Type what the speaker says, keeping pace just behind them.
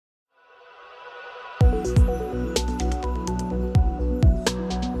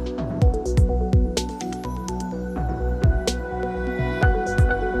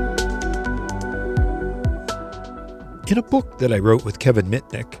In a book that I wrote with Kevin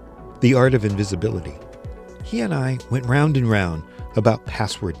Mitnick, The Art of Invisibility, he and I went round and round about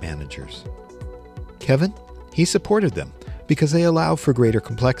password managers. Kevin, he supported them because they allow for greater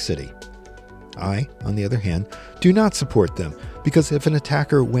complexity. I, on the other hand, do not support them because if an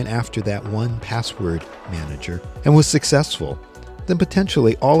attacker went after that one password manager and was successful, then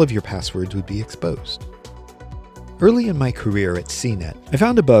potentially all of your passwords would be exposed. Early in my career at CNET, I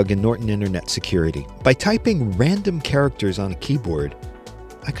found a bug in Norton Internet Security. By typing random characters on a keyboard,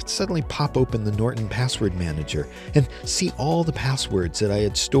 I could suddenly pop open the Norton Password Manager and see all the passwords that I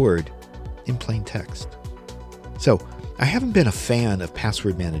had stored in plain text. So, I haven't been a fan of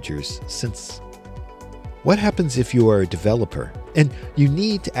password managers since. What happens if you are a developer and you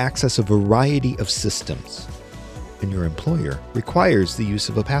need to access a variety of systems and your employer requires the use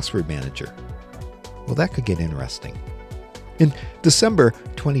of a password manager? Well, that could get interesting. In December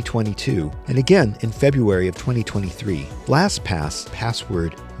 2022, and again in February of 2023, LastPass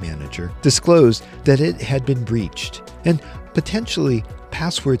Password Manager disclosed that it had been breached, and potentially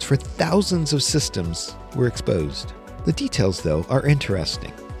passwords for thousands of systems were exposed. The details, though, are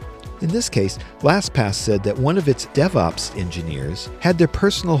interesting. In this case, LastPass said that one of its DevOps engineers had their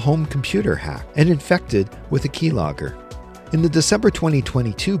personal home computer hacked and infected with a keylogger. In the December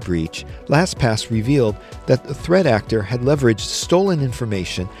 2022 breach, LastPass revealed that the threat actor had leveraged stolen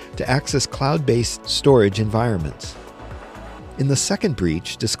information to access cloud-based storage environments. In the second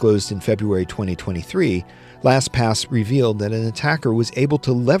breach, disclosed in February 2023, LastPass revealed that an attacker was able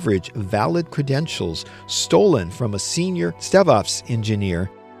to leverage valid credentials stolen from a senior DevOps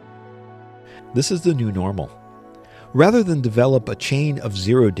engineer. This is the new normal. Rather than develop a chain of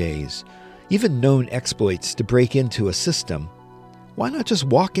 0 days, even known exploits to break into a system, why not just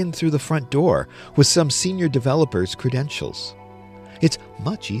walk in through the front door with some senior developer's credentials? It's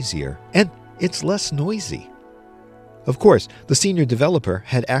much easier, and it's less noisy. Of course, the senior developer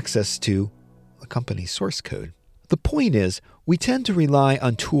had access to a company's source code. The point is, we tend to rely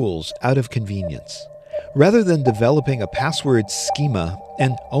on tools out of convenience. Rather than developing a password schema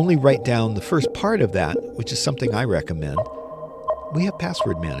and only write down the first part of that, which is something I recommend, we have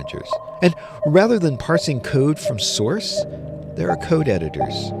password managers. And rather than parsing code from source, there are code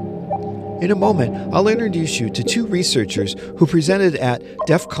editors. In a moment, I'll introduce you to two researchers who presented at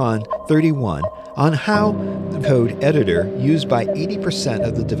DEF CON 31 on how the code editor used by 80%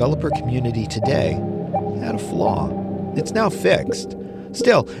 of the developer community today had a flaw. It's now fixed.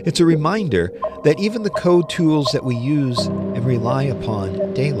 Still, it's a reminder that even the code tools that we use and rely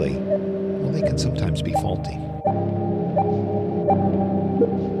upon daily, well, they can sometimes be faulty.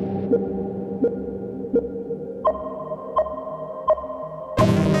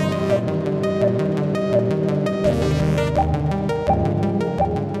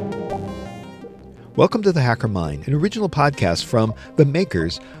 Welcome to The Hacker Mind, an original podcast from the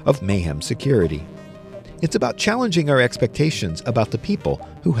makers of Mayhem Security. It's about challenging our expectations about the people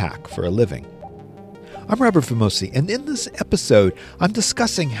who hack for a living. I'm Robert Famosi, and in this episode, I'm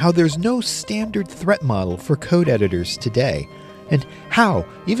discussing how there's no standard threat model for code editors today, and how,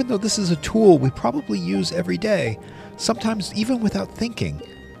 even though this is a tool we probably use every day, sometimes even without thinking,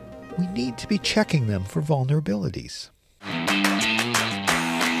 we need to be checking them for vulnerabilities.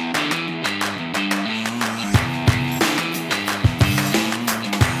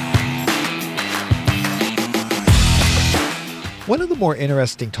 One of the more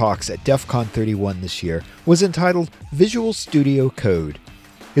interesting talks at DEF CON 31 this year was entitled Visual Studio Code,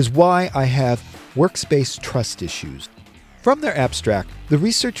 is why I have workspace trust issues. From their abstract, the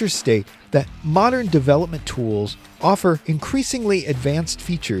researchers state that modern development tools offer increasingly advanced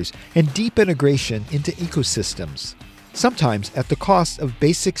features and deep integration into ecosystems, sometimes at the cost of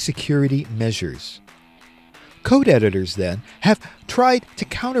basic security measures. Code editors, then, have tried to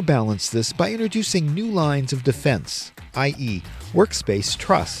counterbalance this by introducing new lines of defense, i.e., workspace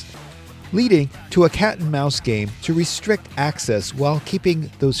trust, leading to a cat-and-mouse game to restrict access while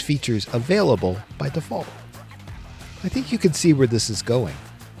keeping those features available by default. I think you can see where this is going.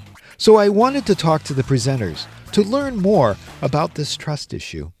 So I wanted to talk to the presenters to learn more about this trust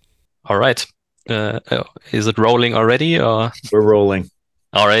issue. All right. Is it rolling already? Or? We're rolling.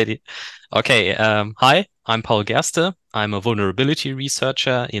 Alrighty. Okay. Hi, I'm Paul Gerste. I'm a vulnerability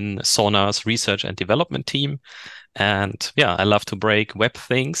researcher in Sonar's research and development team. And yeah, I love to break web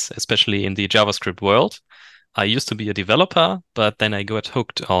things, especially in the JavaScript world. I used to be a developer, but then I got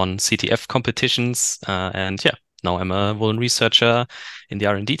hooked on CTF competitions. And yeah, now I'm a vuln researcher in the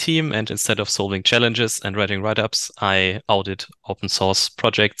R&D team, and instead of solving challenges and writing write-ups, I audit open source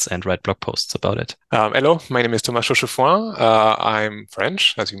projects and write blog posts about it. Hello, my name is Thomas Chauchefoin. I'm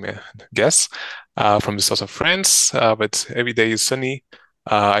French, as you may guess, from the south of France, but every day is sunny.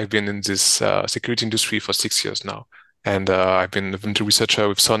 I've been in this security industry for 6 years now, and I've been a volunteer researcher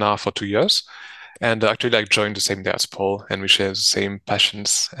with Sonar for 2 years. And actually, I joined the same day as Paul, and we share the same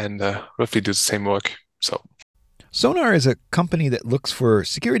passions and roughly do the same work. Sonar is a company that looks for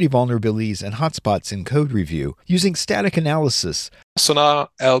security vulnerabilities and hotspots in code review using static analysis. Sonar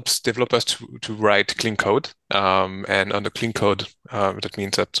helps developers to write clean code. And under clean code, that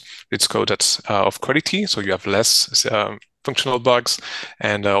means that it's code that's of quality, so you have less functional bugs,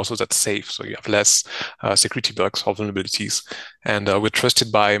 and also that's safe, so you have less security bugs or vulnerabilities. And we're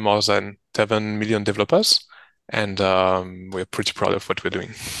trusted by more than 7 million developers, and we're pretty proud of what we're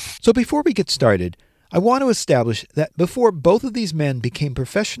doing. So before we get started, I want to establish that before both of these men became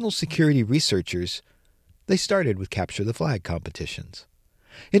professional security researchers, they started with capture the flag competitions.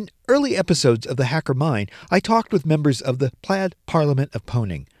 In early episodes of The Hacker Mind, I talked with members of the Plaid Parliament of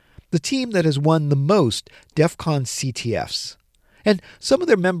Pwning, the team that has won the most DEF CON CTFs. And some of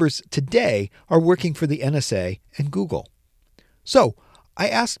their members today are working for the NSA and Google. So I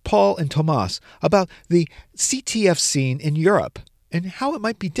asked Paul and Thomas about the CTF scene in Europe and how it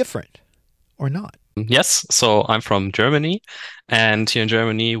might be different or not. Yes, so I'm from Germany, and here in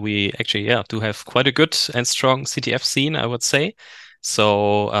Germany we actually do have quite a good and strong CTF scene, I would say.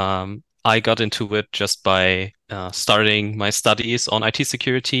 So I got into it just by starting my studies on IT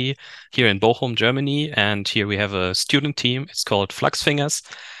security here in Bochum, Germany, and here we have a student team. It's called Flagsfingers,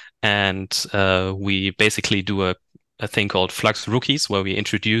 and we basically do a thing called Flux Rookies, where we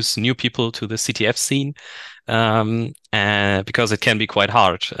introduce new people to the CTF scene, and because it can be quite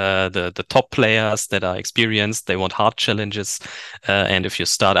hard. The top players that are experienced, they want hard challenges, and if you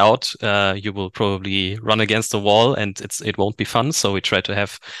start out, you will probably run against the wall, and it won't be fun. So we try to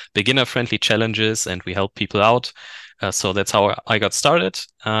have beginner-friendly challenges, and we help people out. So that's how I got started,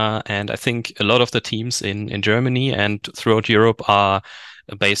 and I think a lot of the teams in Germany and throughout Europe are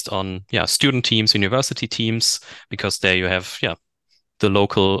based on student teams, university teams, because there you have the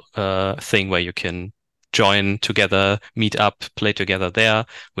local thing where you can join together, meet up, play together there,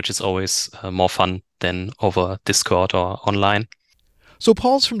 which is always more fun than over Discord or online. So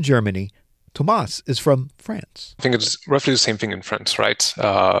Paul's from Germany. Thomas is from France. I think it's roughly the same thing in France, right?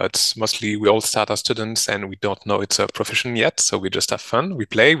 It's mostly we all start as students and we don't know it's a profession yet, so we just have fun, we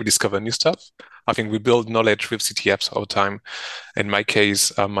play, we discover new stuff. I think we build knowledge with CTFs all the time. In my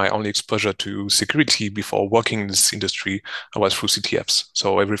case, my only exposure to security before working in this industry was through CTFs.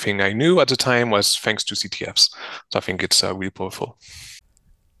 So everything I knew at the time was thanks to CTFs. So I think it's really powerful.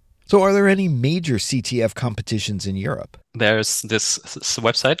 So are there any major CTF competitions in Europe? There's this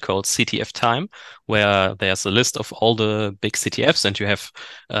website called CTF Time, where there's a list of all the big CTFs, and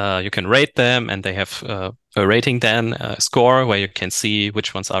you can rate them, and they have a rating then, a score where you can see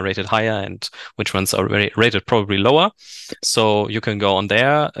which ones are rated higher and which ones are rated probably lower. So you can go on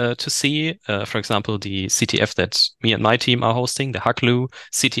there to see, for example, the CTF that me and my team are hosting, the Hacklu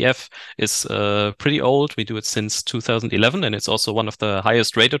CTF, is pretty old. We do it since 2011, and it's also one of the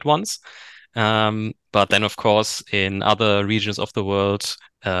highest rated ones. But then, of course, in other regions of the world,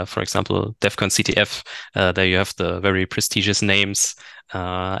 for example, DEF CON CTF, there you have the very prestigious names,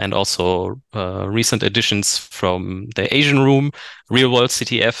 and also recent additions from the Asian Room. Real World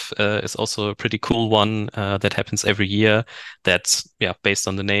CTF is also a pretty cool one that happens every year. That's, based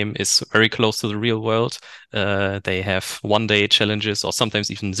on the name, is very close to the real world. They have one-day challenges or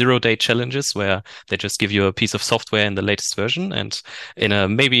sometimes even zero-day challenges where they just give you a piece of software in the latest version and in a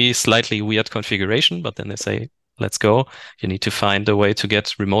maybe slightly weird configuration, but then they say, let's go. You need to find a way to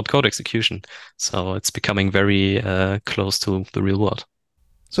get remote code execution. So it's becoming very close to the real world.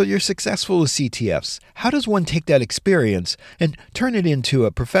 So you're successful with CTFs. How does one take that experience and turn it into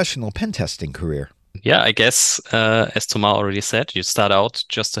a professional pen testing career? Yeah, I guess, as Thomas already said, you start out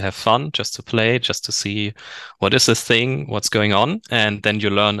just to have fun, just to play, just to see what is this thing, what's going on. And then you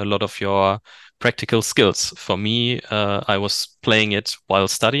learn a lot of your practical skills. For me, I was playing it while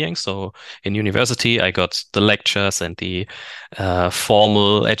studying. So in university, I got the lectures and the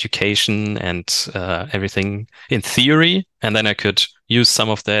formal education and everything in theory. And then I could use some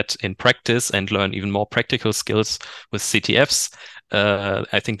of that in practice and learn even more practical skills with CTFs.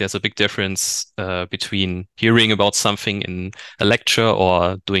 I think there's a big difference between hearing about something in a lecture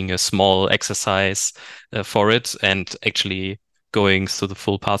or doing a small exercise for it and actually going through the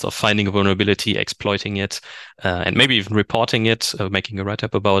full path of finding a vulnerability, exploiting it, and maybe even reporting it, making a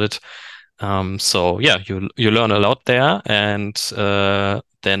write-up about it. So yeah, you learn a lot there, and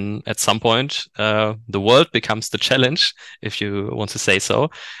then at some point, the world becomes the challenge, if you want to say so,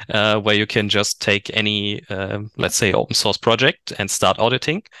 where you can just take any, let's say, open source project and start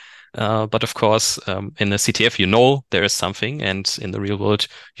auditing. But of course, in the CTF, you know there is something, and in the real world,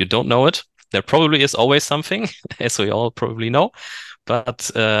 you don't know it. There probably is always something, as we all probably know, but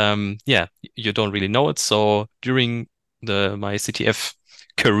yeah, you don't really know it. So during my CTF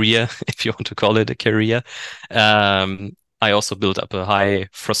career, if you want to call it a career, I also built up a high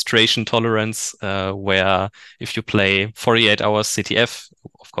frustration tolerance, where if you play 48 hours CTF,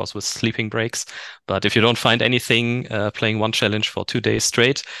 of course with sleeping breaks, but if you don't find anything, playing one challenge for 2 days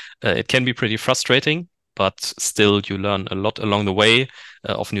straight, it can be pretty frustrating. But still, you learn a lot along the way,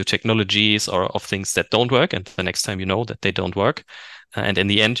 of new technologies or of things that don't work. And the next time you know that they don't work. And in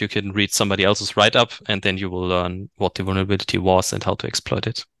the end, you can read somebody else's write-up, and then you will learn what the vulnerability was and how to exploit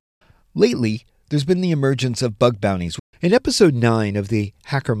it. Lately, there's been the emergence of bug bounties. In episode 9 of the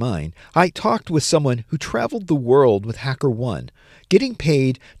Hacker Mind, I talked with someone who traveled the world with HackerOne, getting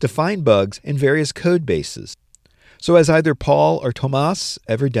paid to find bugs in various code bases. So has either Paul or Tomas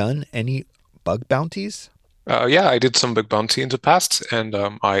ever done any bug bounties? Yeah, I did some bug bounty in the past, and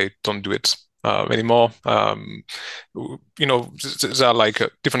I don't do it anymore. There are like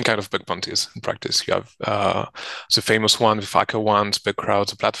different kind of bug bounties in practice. You have the famous one with HackerOne,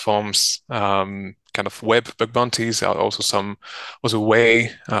 Bugcrowd, platforms, kind of web bug bounties. There are also some other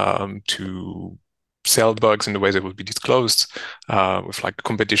way to sell bugs in the way they will be disclosed, with like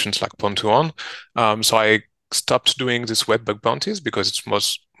competitions like Pwn2Own. So I stopped doing this web bug bounties because it's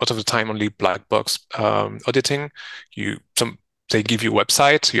most of the time only black box auditing. They give you a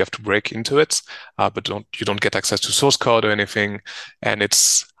website, you have to break into it, but you don't get access to source code or anything, and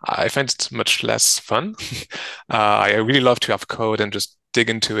I find it much less fun. I really love to have code and just dig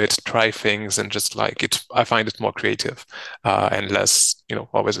into it, try things, and just like it. I find it more creative and less,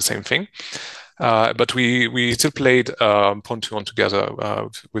 always the same thing. But we still played Pwn2Own together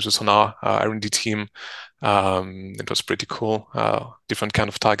with the Sonar R&D team. It was pretty cool. Different kind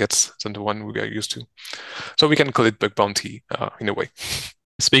of targets than the one we are used to. So we can call it bug bounty in a way.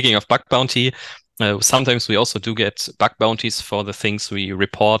 Speaking of bug bounty, sometimes we also do get bug bounties for the things we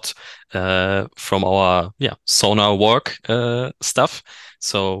report from our Sonar work stuff.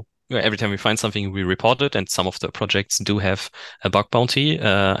 So every time we find something, we report it, and some of the projects do have a bug bounty.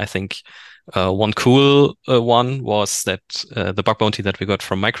 I think one cool one was that the bug bounty that we got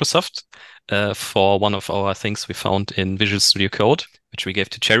from Microsoft for one of our things we found in Visual Studio Code, which we gave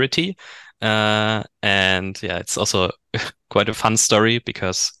to charity. And yeah, it's also quite a fun story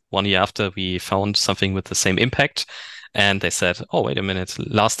because 1 year after we found something with the same impact, and they said, "Oh, wait a minute!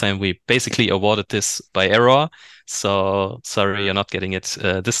 Last time we basically awarded this by error, so sorry, you're not getting it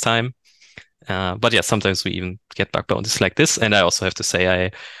this time." But yeah, sometimes we even get bug bounties like this, and I also have to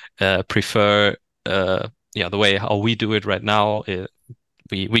say I prefer the way how we do it right now.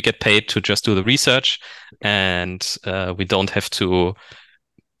 We get paid to just do the research, and we don't have to.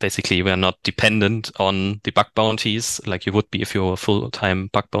 Basically, we're not dependent on the bug bounties like you would be if you're a full-time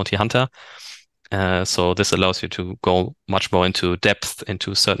bug bounty hunter. So this allows you to go much more into depth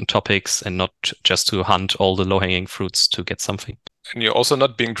into certain topics and not just to hunt all the low-hanging fruits to get something. And you're also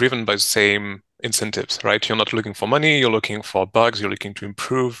not being driven by the same incentives, right? You're not looking for money, you're looking for bugs, you're looking to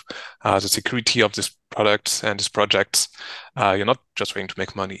improve the security of this product and this project. You're not just trying to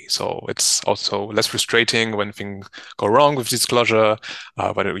make money. So it's also less frustrating when things go wrong with disclosure,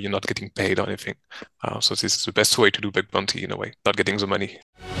 whether you're not getting paid or anything. So this is the best way to do bug bounty in a way, not getting the money.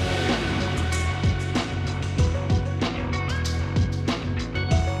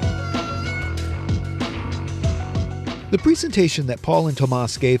 The presentation that Paul and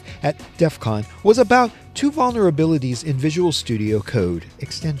Tomas gave at DEF CON was about 2 vulnerabilities in Visual Studio Code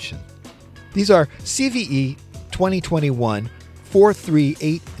extension. These are CVE 2021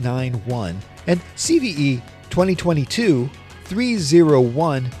 43891 and CVE 2022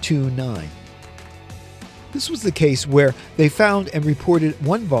 30129. This was the case where they found and reported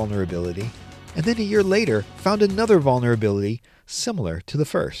one vulnerability, and then a year later found another vulnerability similar to the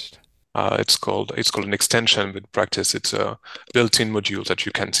first. It's called an extension. With practice, it's a built-in module that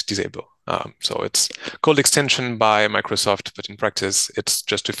you can't disable. So it's called extension by Microsoft, but in practice, it's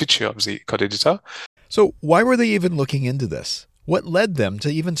just a feature of the code editor. So why were they even looking into this? What led them to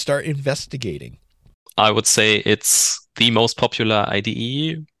even start investigating? I would say it's the most popular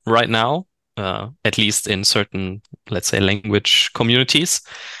IDE right now, at least in certain, let's say, language communities.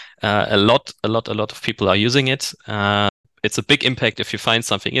 A lot of people are using it. It's a big impact if you find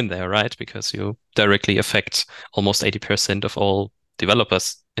something in there, right? Because you directly affect almost 80% of all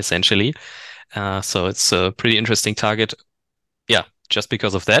developers essentially. So it's a pretty interesting target. Yeah, just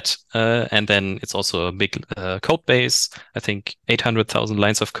because of that. And then it's also a big code base. I think 800,000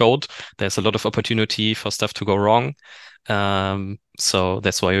 lines of code. There's a lot of opportunity for stuff to go wrong. So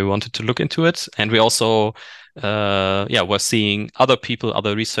that's why we wanted to look into it. And we also, we're seeing other people,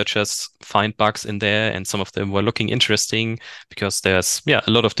 other researchers find bugs in there, and some of them were looking interesting because there's, a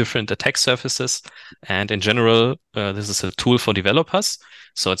lot of different attack surfaces. And in general, this is a tool for developers.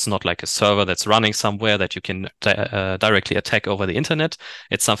 So it's not like a server that's running somewhere that you can directly attack over the internet.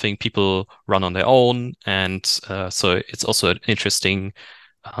 It's something people run on their own. And so it's also an interesting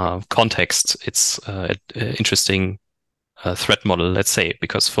context. It's an interesting threat model, let's say,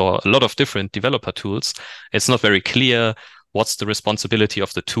 because for a lot of different developer tools, it's not very clear what's the responsibility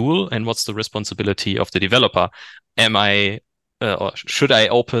of the tool and what's the responsibility of the developer. Am I or should I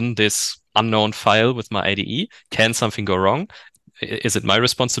open this unknown file with my IDE? Can something go wrong? Is it my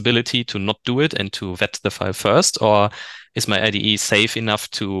responsibility to not do it and to vet the file first, or is my IDE safe enough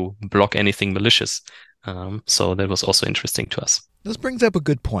to block anything malicious? So that was also interesting to us. This brings up a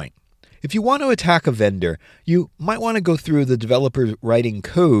good point. If you want to attack a vendor, you might want to go through the developer writing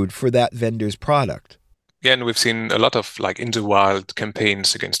code for that vendor's product. Yeah, and we've seen a lot of like in the wild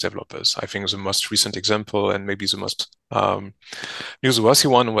campaigns against developers. I think the most recent example, and maybe the most newsworthy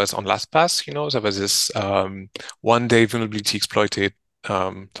one, was on LastPass. There was this one-day vulnerability exploited.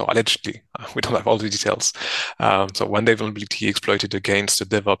 So allegedly, we don't have all the details. So one-day vulnerability exploited against a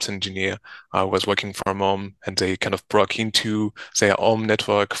DevOps engineer who was working from home, and they kind of broke into their home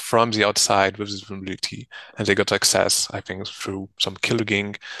network from the outside with this vulnerability, and they got access, I think, through some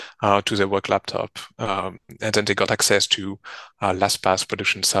keylogging to their work laptop, and then they got access to LastPass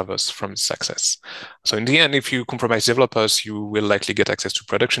production servers from this access. So in the end, if you compromise developers, you will likely get access to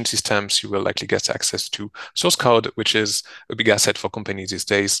production systems. You will likely get access to source code, which is a big asset for companies these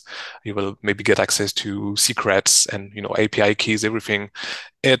days. You will maybe get access to secrets and API keys, everything.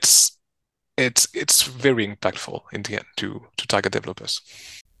 It's very impactful in the end to target developers.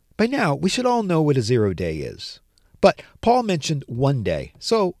 By now, we should all know what a 0-day is. But Paul mentioned 1 day,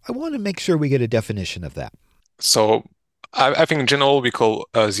 so I want to make sure we get a definition of that. So I think in general, we call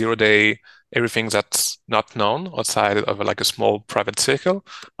a 0-day everything that's not known outside of like a small private circle.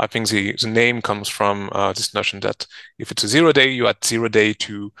 I think the name comes from this notion that if it's a 0-day, you add 0-day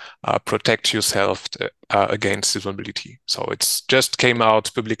to protect yourself against this vulnerability. So it's just came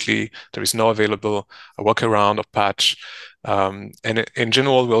out publicly. There is no available workaround or patch. And in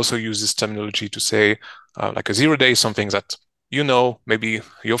general, we also use this terminology to say like a 0-day is something that maybe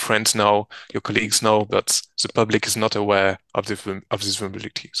your friends know, your colleagues know, but the public is not aware of this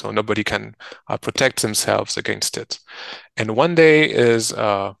vulnerability. So nobody can protect themselves against it. And 1 day is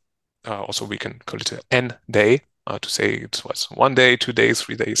also, we can call it an N day, to say it was 1 day, 2 days,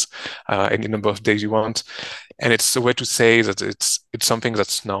 3 days, any number of days you want. And it's a way to say that it's something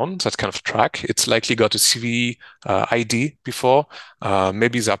that's known, that's kind of track. It's likely got a CV ID before.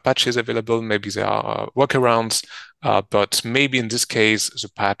 Maybe there are patches available, maybe there are workarounds. But maybe in this case, the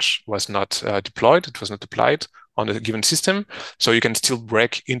patch was not deployed, it was not applied on a given system. So you can still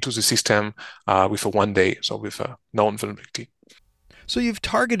break into the system with a 1 day, so with a known vulnerability. So you've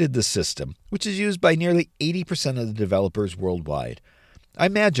targeted the system, which is used by nearly 80% of the developers worldwide. I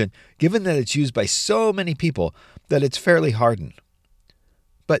imagine, given that it's used by so many people, that it's fairly hardened.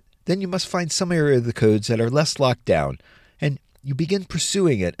 But then you must find some area of the codes that are less locked down, and you begin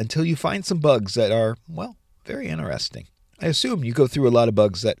pursuing it until you find some bugs that are, very interesting. I assume you go through a lot of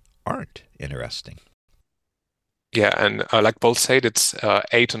bugs that aren't interesting. Yeah, and like Paul said, it's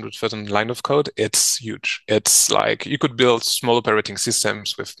 800,000 line of code. It's huge. It's like you could build small operating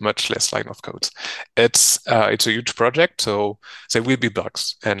systems with much less line of code. It's a huge project, so there will be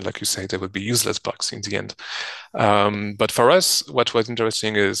bugs, and like you say, there will be useless bugs in the end. But for us, what was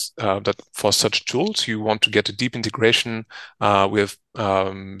interesting is that for such tools, you want to get a deep integration with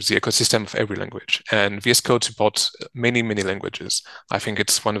the ecosystem of every language. And VS Code supports many, many languages. I think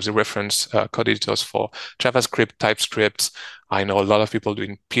it's one of the reference code editors for JavaScript, TypeScript. I know a lot of people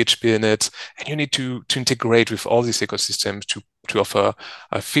doing PHP in it, and you need to integrate with all these ecosystems to offer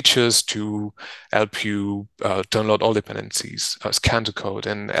features to help you download all dependencies, scan the code,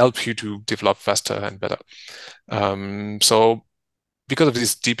 and help you to develop faster and better. So because of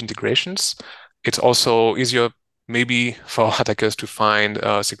these deep integrations, it's also easier maybe for attackers to find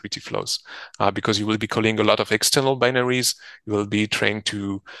security flaws, because you will be calling a lot of external binaries. You will be trying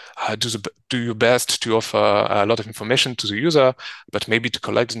to do your best to offer a lot of information to the user, but maybe to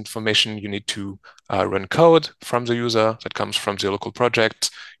collect information, you need to run code from the user that comes from the local project.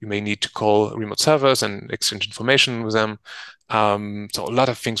 You may need to call remote servers and exchange information with them. So a lot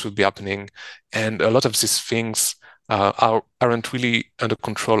of things will be happening, and a lot of these things aren't really under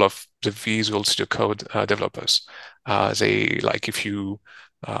control of the Visual Studio Code developers. In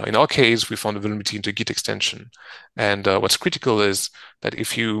our case, we found a vulnerability into Git extension, and what's critical is that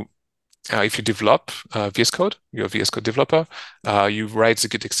if you develop VS Code, you're a VS Code developer, you write the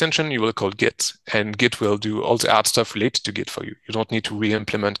Git extension, you will call Git, and Git will do all the hard stuff related to Git for you. You don't need to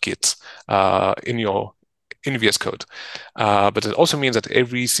re-implement Git in VS Code. But it also means that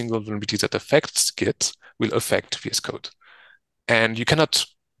every single vulnerability that affects Git will affect VS Code. And you cannot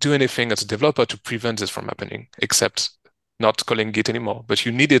do anything as a developer to prevent this from happening, except not calling Git anymore. But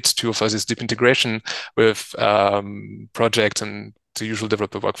you need it to offer this deep integration with projects and the usual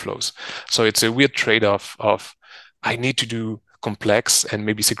developer workflows. So it's a weird trade-off of, I need to do complex and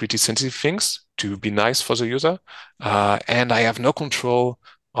maybe security sensitive things to be nice for the user, and I have no control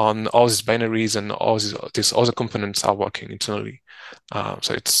on all these binaries and all these other components are working internally.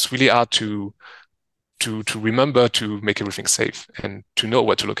 So it's really hard to remember to make everything safe and to know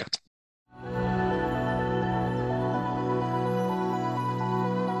what to look at.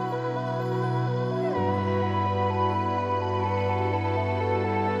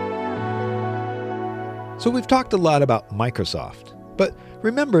 So we've talked a lot about Microsoft, but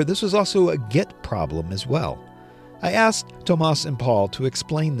remember, this was also a Git problem as well. I asked Thomas and Paul to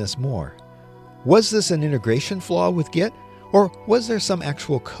explain this more. Was this an integration flaw with Git, or was there some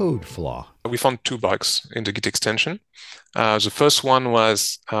actual code flaw? We found two bugs in the Git extension. The first one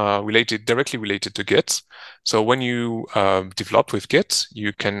was directly related to Git. So when you develop with Git,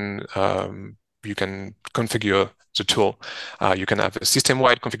 you can configure the tool. You can have a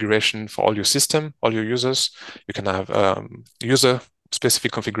system-wide configuration for all your users. You can have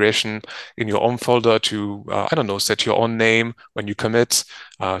user-specific configuration in your own folder to, set your own name when you commit,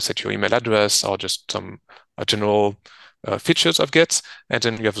 set your email address, or just some general features of Git. And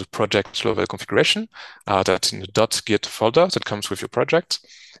then you have the project level configuration that's in the .git folder that comes with your project.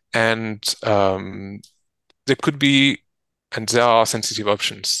 And there could be, and there are sensitive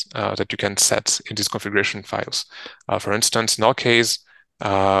options that you can set in these configuration files. For instance, in our case,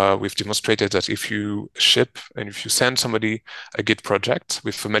 we've demonstrated that if you ship and if you send somebody a Git project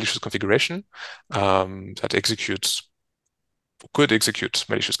with a malicious configuration that could execute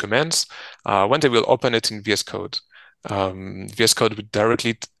malicious commands, when they will open it in VS Code, VS Code would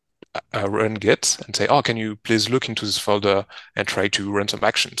directly run Git and say, can you please look into this folder and try to run some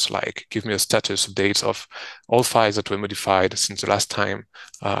actions, like give me a status update of all files that were modified since the last time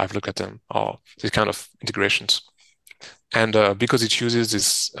I've looked at them, or these kind of integrations. And because it uses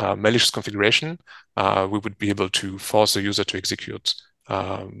this malicious configuration, we would be able to force the user to execute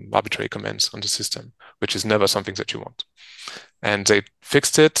arbitrary commands on the system, which is never something that you want. And they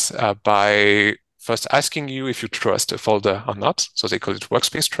fixed it by first asking you if you trust a folder or not. So they call it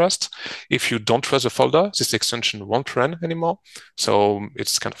workspace trust. If you don't trust a folder, this extension won't run anymore. So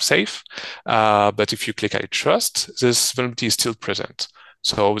it's kind of safe. But if you click I trust, this vulnerability is still present.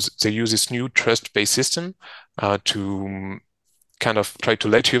 So they use this new trust-based system to kind of try to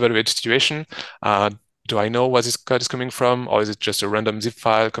let you evaluate the situation. Do I know where this code is coming from, or is it just a random zip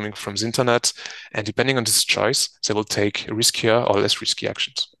file coming from the internet? And depending on this choice, they will take riskier or less risky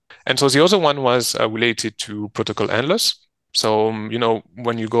actions. And so the other one was related to protocol handlers. So,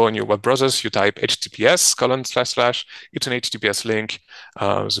 when you go on your web browsers, you type https:// it's an HTTPS link.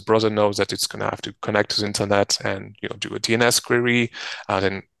 The browser knows that it's going to have to connect to the internet and do a DNS query,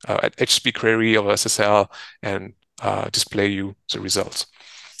 then an HTTP query over SSL, and display you the results.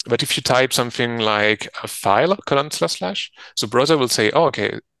 But if you type something like a file : the browser will say,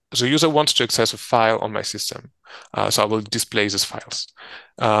 okay, the user wants to access a file on my system, so I will display these files.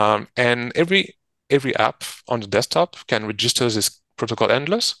 And every app on the desktop can register these protocol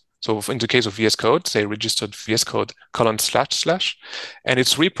handlers. So in the case of VS Code, they registered VS Code : / and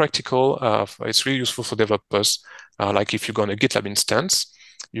it's really practical. It's really useful for developers. Like if you go on a GitLab instance,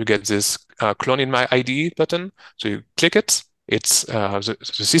 you get this clone in my IDE button. So you click it. It's the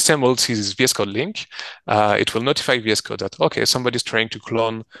system will see this VS Code link. It will notify VS Code that, okay, somebody's trying to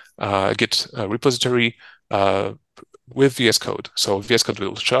clone a Git repository. with VS Code. So VS Code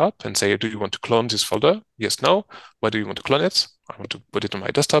will show up and say, do you want to clone this folder? Yes, no. Why do you want to clone it? I want to put it on my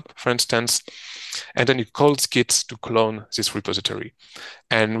desktop, for instance. And then you call Git to clone this repository.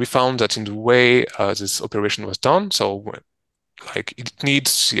 And we found that in the way this operation was done, so like it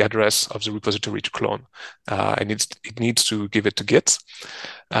needs the address of the repository to clone, and it needs to give it to Git.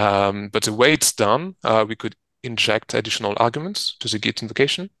 But the way it's done, we could inject additional arguments to the Git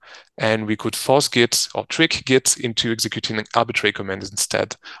invocation, and we could force Git or trick Git into executing arbitrary commands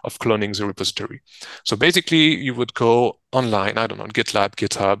instead of cloning the repository. So basically, you would go online, I don't know, GitLab,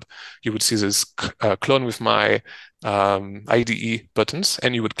 GitHub, you would see this clone with my IDE buttons,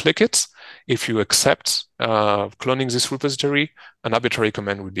 and you would click it. If you accept cloning this repository, an arbitrary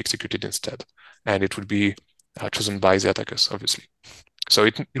command would be executed instead, and it would be chosen by the attackers, obviously. So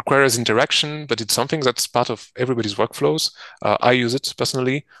it requires interaction, but it's something that's part of everybody's workflows. I use it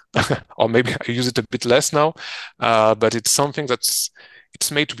personally, or maybe I use it a bit less now, but it's something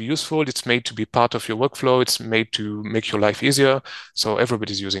it's made to be useful. It's made to be part of your workflow. It's made to make your life easier. So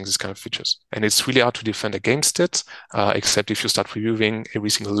everybody's using this kind of features. And it's really hard to defend against it, except if you start reviewing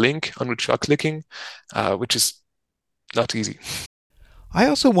every single link on which you are clicking, which is not easy. I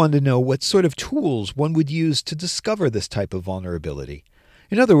also wanted to know what sort of tools one would use to discover this type of vulnerability.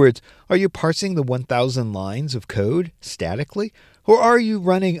 In other words, are you parsing the 1,000 lines of code statically, or are you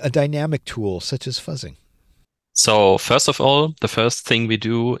running a dynamic tool such as fuzzing? So first of all, the first thing we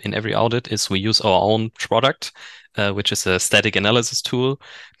do in every audit is we use our own product, which is a static analysis tool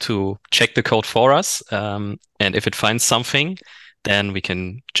to check the code for us. And if it finds something, then we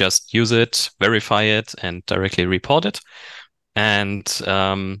can just use it, verify it, and directly report it. And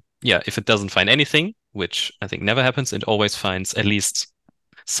if it doesn't find anything, which I think never happens, it always finds at least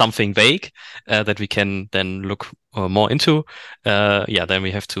something vague that we can then look more into. Then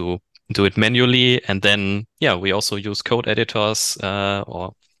we have to do it manually. And then, we also use code editors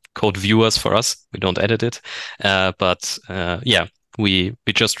or code viewers for us. We don't edit it. We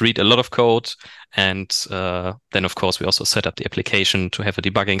just read a lot of code. And then, of course, we also set up the application to have a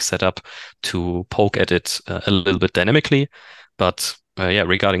debugging setup to poke at it a little bit dynamically. But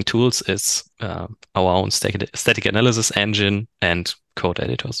regarding tools, it's our own static analysis engine and code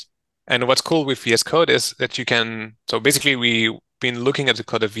editors. And what's cool with VS Code is that you can, so basically we've been looking at the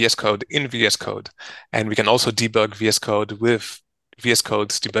code of VS Code in VS Code, and we can also debug VS Code with VS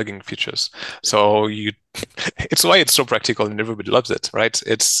Code's debugging features. So it's why it's so practical and everybody loves it, right?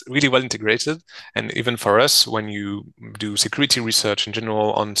 It's really well integrated. And even for us, when you do security research in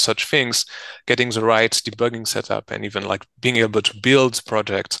general on such things, getting the right debugging setup and even like being able to build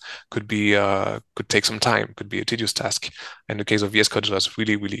projects could take some time, could be a tedious task. In the case of VS Code, it was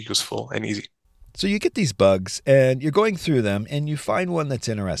really, really useful and easy. So you get these bugs and you're going through them and you find one that's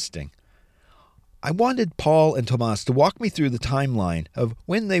interesting. I wanted Paul and Thomas to walk me through the timeline of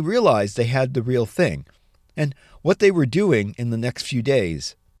when they realized they had the real thing and what they were doing in the next few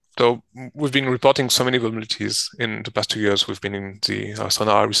days. So we've been reporting so many vulnerabilities in the past 2 years. We've been in the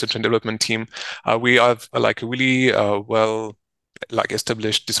Sonar research and development team. We have a really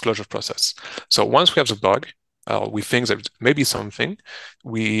established disclosure process. So once we have the bug, we think that maybe something,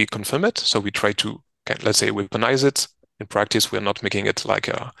 we confirm it. So we try to, let's say, weaponize it. In practice, we're not making it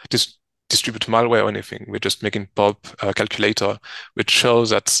like distribute malware or anything. We're just making pop a calculator, which shows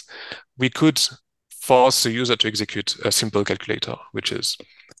that we could force the user to execute a simple calculator, which is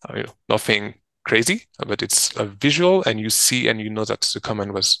nothing crazy, but it's a visual, and you see and you know that the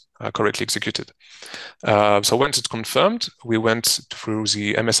command was correctly executed. So once it's confirmed, we went through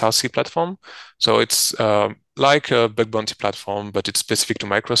the MSRC platform. So it's like a bug bounty platform, but it's specific to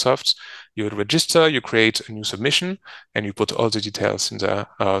Microsoft. You would register, you create a new submission, and you put all the details in there.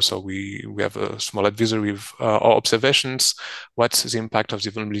 So we have a small advisory of our observations. What's the impact of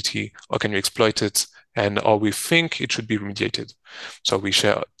the vulnerability? How can you exploit it? And how we think it should be remediated. So we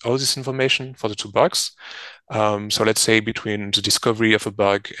share all this information for the 2 bugs. So let's say between the discovery of a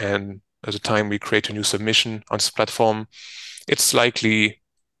bug and the time we create a new submission on this platform, it's likely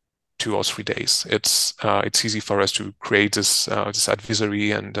 2 or 3 days. It's easy for us to create this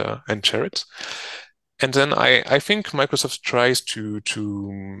advisory and share it. And then I think Microsoft tries to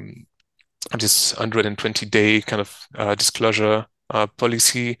this 120-day kind of disclosure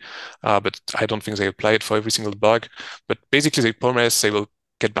policy, but I don't think they apply it for every single bug. But basically, they promise they will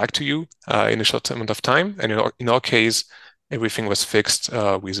get back to you in a short amount of time. And in our case, everything was fixed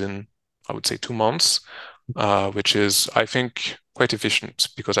within, I would say, 2 months, which is, I think, quite efficient,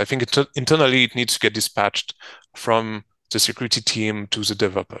 because I think internally it needs to get dispatched from the security team to the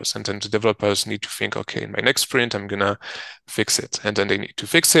developers. And then the developers need to think, okay, in my next sprint, I'm going to fix it. And then they need to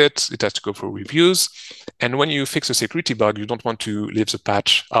fix it. It has to go through reviews. And when you fix a security bug, you don't want to leave the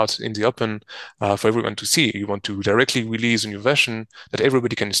patch out in the open for everyone to see. You want to directly release a new version that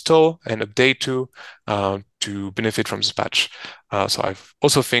everybody can install and update to benefit from this patch. So I've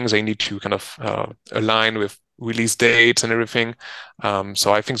also things I need to kind of align with release dates and everything.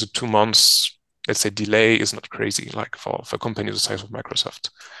 So I think the 2 months, let's say, delay is not crazy, like for companies the size of Microsoft.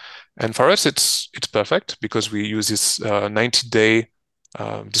 And for us, it's perfect because we use this 90-day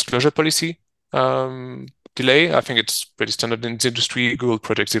disclosure policy delay. I think it's pretty standard in the industry. Google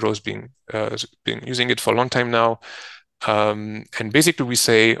Project Zero has been using it for a long time now. And basically we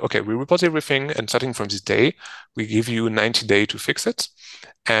say, okay, we report everything, and starting from this day, we give you 90 days to fix it.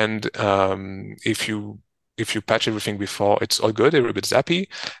 And if you patch everything before, it's all good, everybody's happy.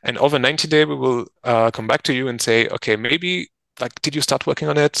 And over 90 days, we will come back to you and say, okay, maybe, like, did you start working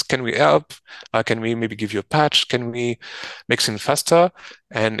on it? Can we help? Can we maybe give you a patch? Can we make things faster?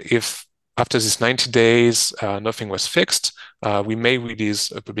 And if after this 90 days, nothing was fixed, we may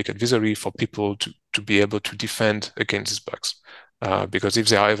release a public advisory for people to be able to defend against these bugs. Because if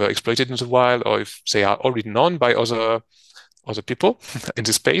they are either exploited in the wild or if they are already known by other people in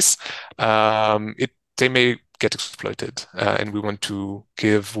the space, they may get exploited. And we want to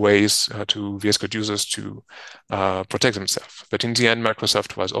give ways to VS Code users to protect themselves. But in the end,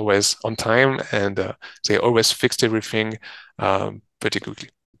 Microsoft was always on time, and they always fixed everything pretty quickly.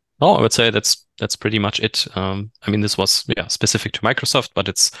 No, I would say that's pretty much it. I mean, this was specific to Microsoft, but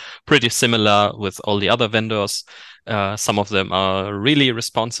it's pretty similar with all the other vendors. Some of them are really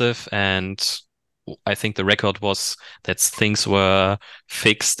responsive, and I think the record was that things were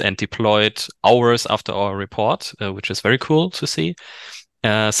fixed and deployed hours after our report, which is very cool to see.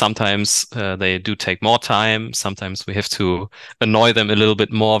 Sometimes they do take more time. Sometimes we have to annoy them a little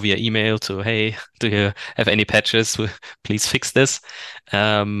bit more via email to, hey, do you have any patches? Please fix this.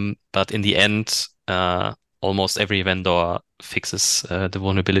 But in the end, almost every vendor fixes the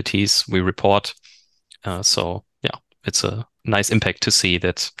vulnerabilities we report. So yeah, it's a nice impact to see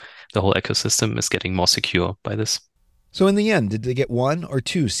that the whole ecosystem is getting more secure by this. So in the end, did they get 1 or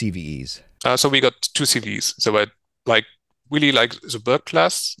 2 CVEs? So we got 2 CVEs. So we're really like the bug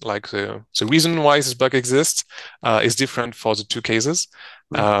class, like the reason why this bug exists is different for the 2 cases.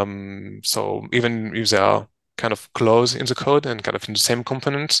 So even if they are kind of close in the code and kind of in the same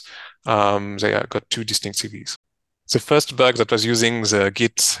components, they got 2 distinct CVEs. The first bug that was using the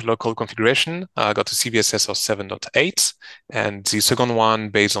Git local configuration got a CVSS of 7.8, and the second one,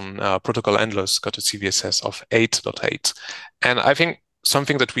 based on protocol handlers, got a CVSS of 8.8. And I think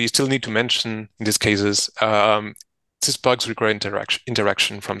something that we still need to mention in these cases, these bugs require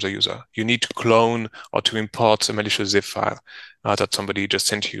interaction from the user. You need to clone or to import a malicious zip file that somebody just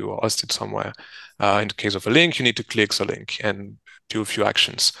sent you or hosted somewhere. In the case of a link, you need to click the link and do a few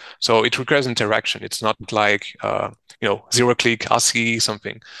actions. So it requires interaction. It's not like, zero-click RC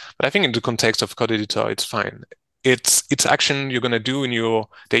something. But I think in the context of code editor, it's fine. It's action you're going to do in your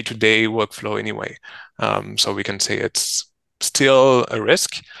day-to-day workflow anyway. So we can say it's still a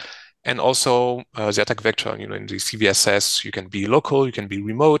risk. And also the attack vector, in the CVSS, you can be local, you can be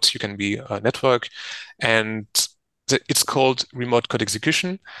remote, you can be a network. And it's called remote code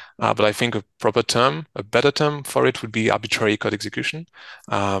execution, but I think a better term for it would be arbitrary code execution.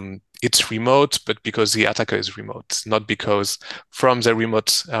 It's remote, but because the attacker is remote, not because from the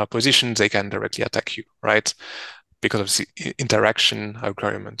remote position they can directly attack you, right? Because of the interaction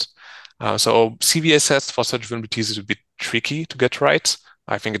requirement. So CVSS for such vulnerabilities is a bit tricky to get right.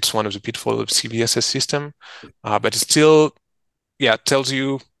 I think it's one of the pitfalls of CVSS system, but it still, tells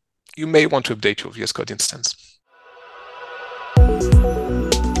you may want to update your VS Code instance.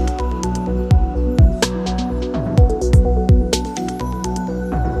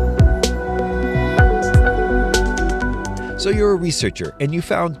 So you're a researcher, and you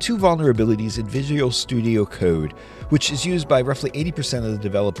found 2 vulnerabilities in Visual Studio Code, which is used by roughly 80% of the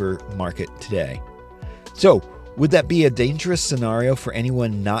developer market today. So would that be a dangerous scenario for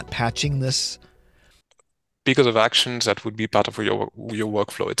anyone not patching this? Because of actions that would be part of your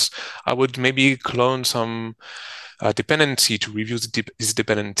workflow. I would maybe clone some dependency to review this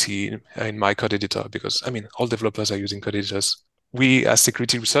dependency in my code editor, because all developers are using code editors. We as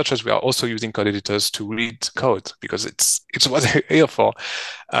security researchers, we are also using code editors to read code because it's what they're here for.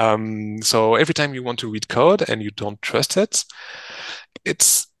 So every time you want to read code and you don't trust it,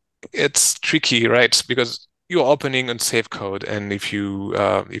 it's tricky, right? Because you're opening unsafe code, and if you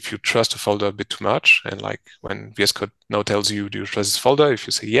trust a folder a bit too much, and like when VS Code now tells you, do you trust this folder? If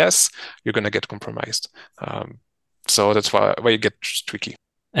you say yes, you're gonna get compromised. So that's why you get tricky.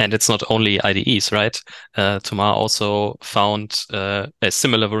 And it's not only IDEs, right? Thomas also found a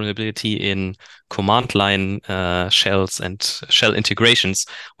similar vulnerability in command line shells and shell integrations,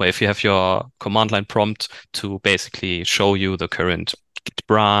 where if you have your command line prompt to basically show you the current Git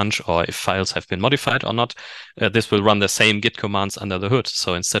branch or if files have been modified or not, this will run the same Git commands under the hood.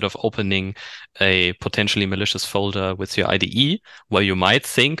 So instead of opening a potentially malicious folder with your IDE, where you might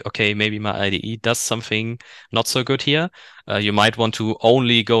think, okay, maybe my IDE does something not so good here, you might want to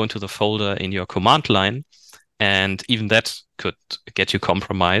only go into the folder in your command line, and even that could get you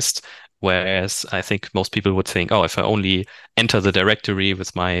compromised. Whereas I think most people would think, oh, if I only enter the directory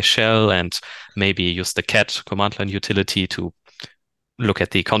with my shell and maybe use the cat command line utility to look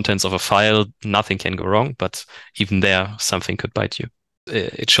at the contents of a file, nothing can go wrong. But even there, something could bite you.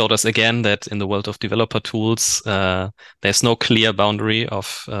 It showed us again that in the world of developer tools, there's no clear boundary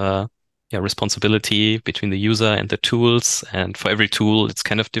of responsibility between the user and the tools. And for every tool, it's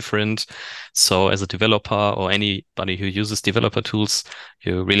kind of different. So as a developer or anybody who uses developer tools,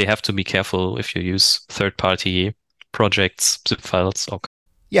 you really have to be careful if you use third-party projects, zip files.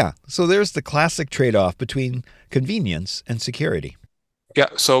 Yeah, so there's the classic trade-off between convenience and security. Yeah,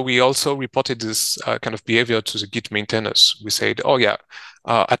 so we also reported this kind of behavior to the Git maintainers. We said, oh yeah,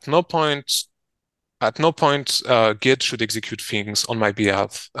 at no point Git should execute things on my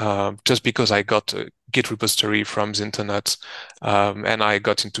behalf just because I got a Git repository from the internet and I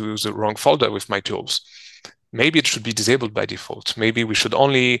got into the wrong folder with my tools. Maybe it should be disabled by default. Maybe we should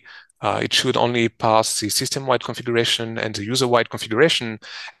only it should only pass the system-wide configuration and the user-wide configuration,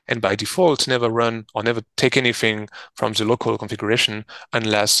 and by default never run or never take anything from the local configuration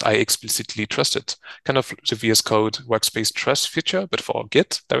unless I explicitly trust it. Kind of the VS Code workspace trust feature, but for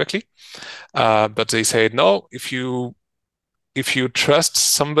Git directly. But they said, no, if you trust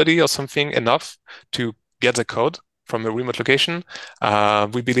somebody or something enough to get the code from a remote location,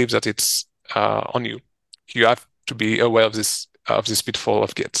 we believe that it's on you. You have to be aware of this pitfall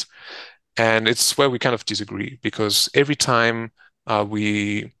of Git. And it's where we kind of disagree, because every time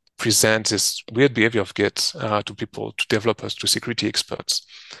we present this weird behavior of Git to people, to developers, to security experts,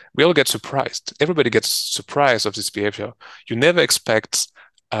 we all get surprised. Everybody gets surprised of this behavior. You never expect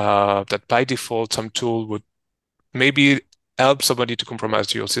that by default some tool would maybe help somebody to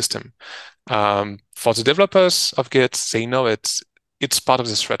compromise your system. For the developers of Git, they know it's part of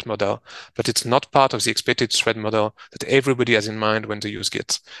the threat model, but it's not part of the expected threat model that everybody has in mind when they use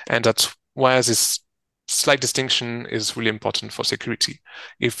Git. And that's why this slight distinction is really important for security.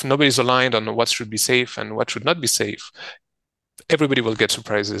 If nobody's aligned on what should be safe and what should not be safe, everybody will get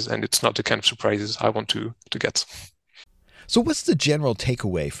surprises, and it's not the kind of surprises I want to get. So what's the general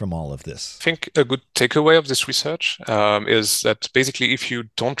takeaway from all of this? I think a good takeaway of this research is that basically if you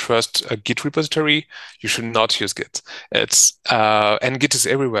don't trust a Git repository, you should not use Git. And Git is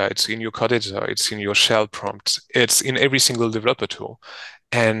everywhere. It's in your code editor, it's in your shell prompt, it's in every single developer tool.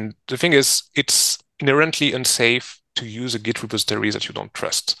 And the thing is, it's inherently unsafe to use a Git repository that you don't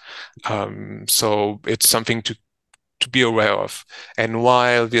trust. So it's something to be aware of. And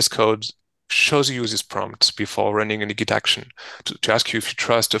while VS Code shows you this prompt before running any Git action to ask you if you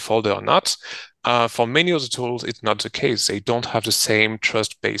trust a folder or not, for many of the tools, it's not the case. They don't have the same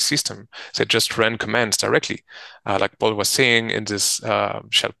trust-based system. They just run commands directly. Like Paul was saying in this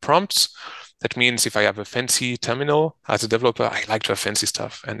shell prompts, that means if I have a fancy terminal, as a developer, I like to have fancy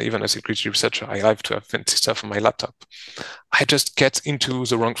stuff. And even as a security researcher, I like to have fancy stuff on my laptop. I just get into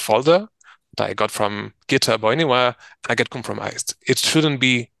the wrong folder that I got from GitHub or anywhere, and I get compromised. It shouldn't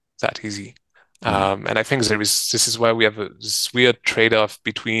be that easy. And I think this is why we have this weird trade-off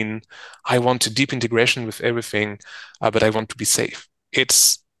between I want a deep integration with everything, but I want to be safe.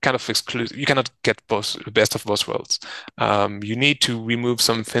 It's kind of exclusive. You cannot get the best of both worlds. You need to remove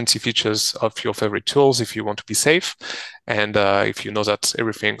some fancy features of your favorite tools if you want to be safe. And if you know that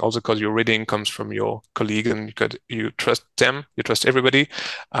all the code you're reading comes from your colleague and you trust them, you trust everybody,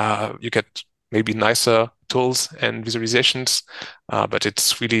 you get maybe nicer tools and visualizations, but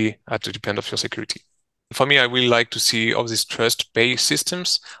it's really at the depend of your security. For me, I really like to see all these trust-based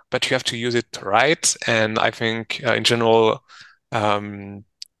systems, but you have to use it right. And I think in general,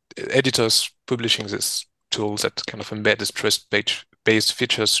 editors publishing these tools that kind of embed this trust-based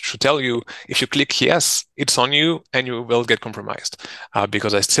features should tell you, if you click yes, it's on you and you will get compromised.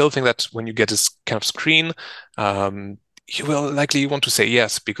 Because I still think that when you get this kind of screen, you will likely want to say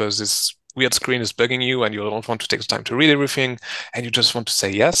yes, because this weird screen is bugging you and you don't want to take the time to read everything and you just want to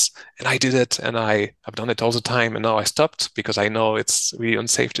say yes. And I did it and I have done it all the time, and now I stopped because I know it's really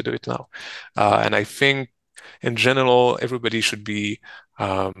unsafe to do it now. And I think In general, everybody should be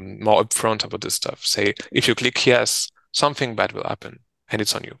more upfront about this stuff. Say, if you click yes, something bad will happen, and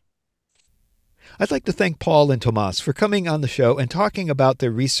it's on you. I'd like to thank Paul and Tomas for coming on the show and talking about their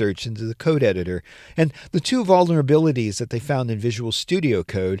research into the code editor and the 2 vulnerabilities that they found in Visual Studio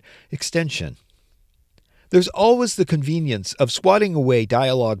Code extension. There's always the convenience of swatting away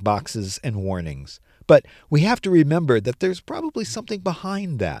dialog boxes and warnings, but we have to remember that there's probably something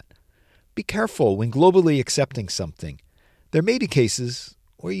behind that. Be careful when globally accepting something. There may be cases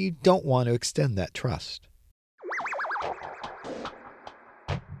where you don't want to extend that trust.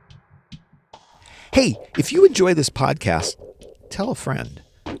 Hey, if you enjoy this podcast, tell a friend.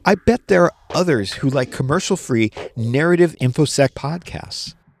 I bet there are others who like commercial-free narrative InfoSec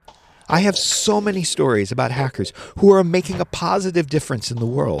podcasts. I have so many stories about hackers who are making a positive difference in the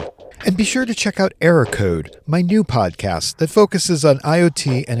world. And be sure to check out Error Code, my new podcast that focuses on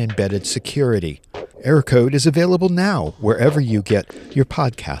IoT and embedded security. Error Code is available now wherever you get your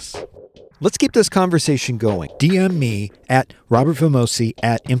podcasts. Let's keep this conversation going. DM me at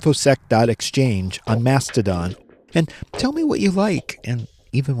robertvamosi@infosec.exchange on Mastodon and tell me what you like and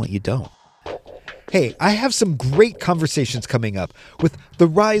even what you don't. Hey, I have some great conversations coming up with the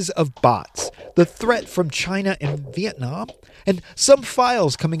rise of bots, the threat from China and Vietnam, and some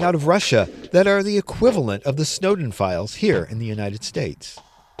files coming out of Russia that are the equivalent of the Snowden files here in the United States.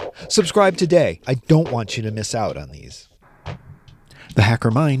 Subscribe today. I don't want you to miss out on these. The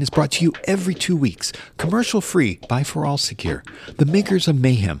Hacker Mind is brought to you every 2 weeks, commercial-free by For All Secure, the makers of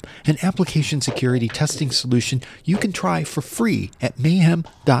Mayhem, an application security testing solution you can try for free at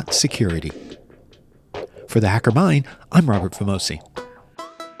mayhem.security. For The Hacker Mind, I'm Robert Vamosi.